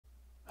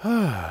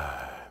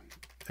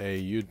Hey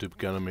YouTube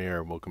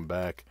Gunamir, welcome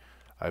back.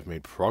 I've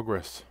made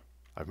progress.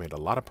 I've made a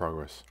lot of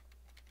progress.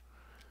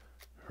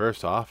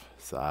 First off,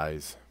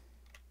 size.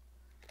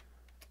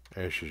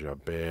 This is a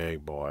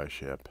big boy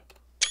ship.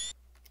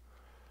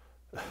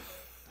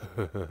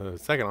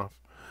 Second off,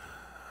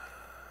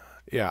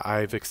 yeah,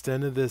 I've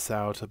extended this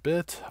out a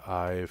bit.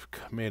 I've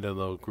made a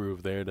little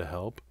groove there to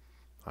help.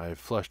 I've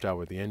flushed out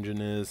where the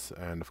engine is,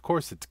 and of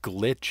course it's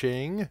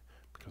glitching,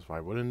 because why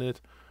wouldn't it?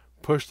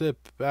 Pushed it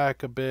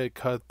back a bit,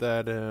 cut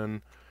that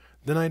in.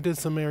 Then I did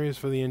some areas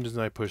for the engines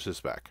and I pushed this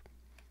back.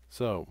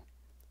 So,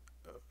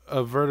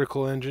 a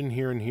vertical engine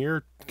here and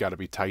here, gotta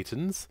be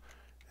Titans.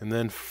 And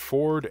then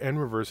forward and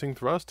reversing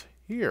thrust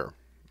here.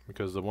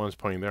 Because the one's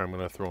pointing there, I'm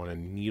gonna throw in a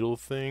needle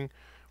thing.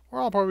 Or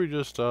I'll probably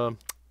just,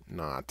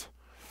 not.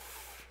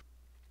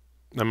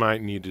 I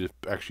might need to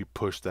actually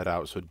push that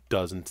out so it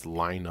doesn't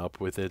line up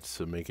with it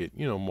to make it,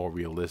 you know, more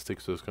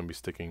realistic. So it's gonna be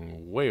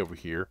sticking way over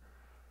here.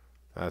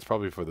 That's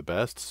probably for the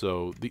best.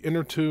 So the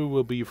inner two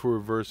will be for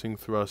reversing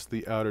thrust.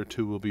 The outer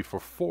two will be for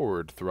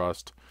forward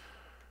thrust.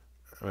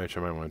 Which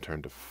I might want to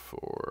turn to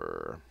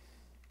 4.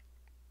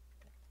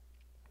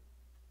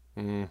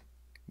 Then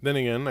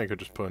again, I could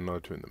just put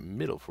another 2 in the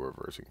middle for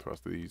reversing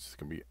thrust. These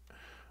can be,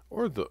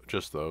 or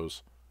just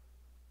those.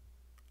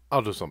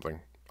 I'll do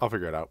something. I'll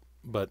figure it out.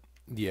 But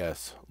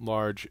yes,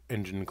 large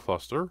engine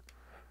cluster.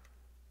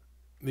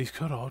 These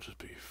could all just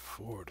be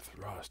forward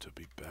thrust. It would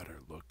be better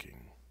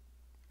looking.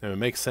 And it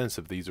makes sense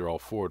if these are all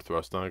forward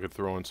thrust. Then I could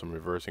throw in some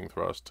reversing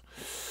thrust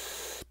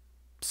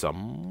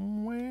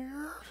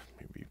somewhere.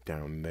 Maybe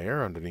down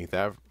there underneath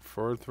that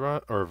forward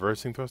thrust or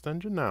reversing thrust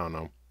engine. I don't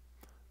know.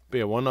 But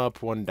yeah, one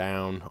up, one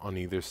down on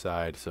either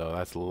side. So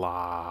that's a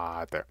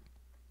lot there.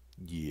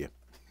 Yeah.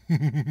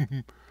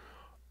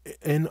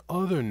 In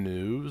other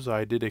news,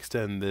 I did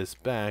extend this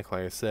back,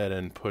 like I said,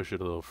 and push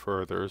it a little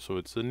further. So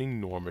it's an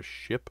enormous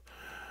ship.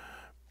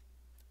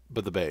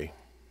 But the bay,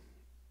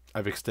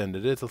 I've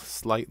extended it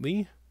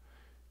slightly.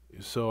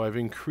 So I've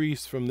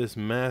increased from this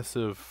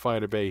massive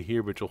fighter bay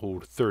here, which will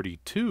hold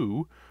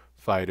 32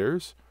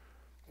 fighters,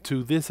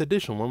 to this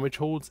additional one, which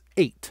holds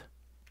 8.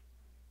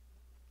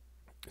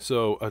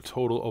 So a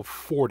total of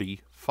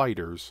 40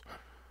 fighters.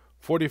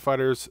 40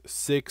 fighters,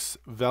 6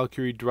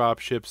 Valkyrie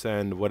dropships,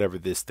 and whatever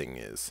this thing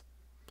is.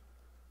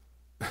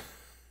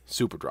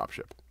 Super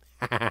dropship.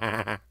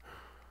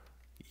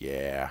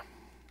 Yeah.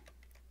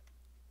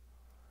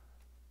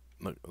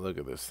 Look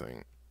at this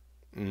thing.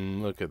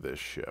 Look at this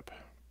ship.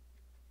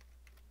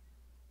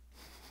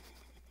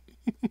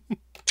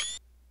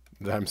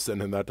 I'm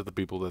sending that to the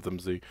people at them.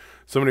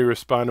 Somebody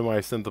responded when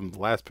I sent them the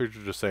last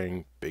picture just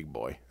saying big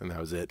boy, and that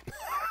was it.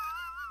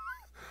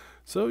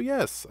 So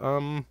yes,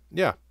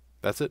 yeah,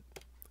 that's it.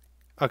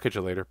 I'll catch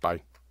you later.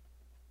 Bye.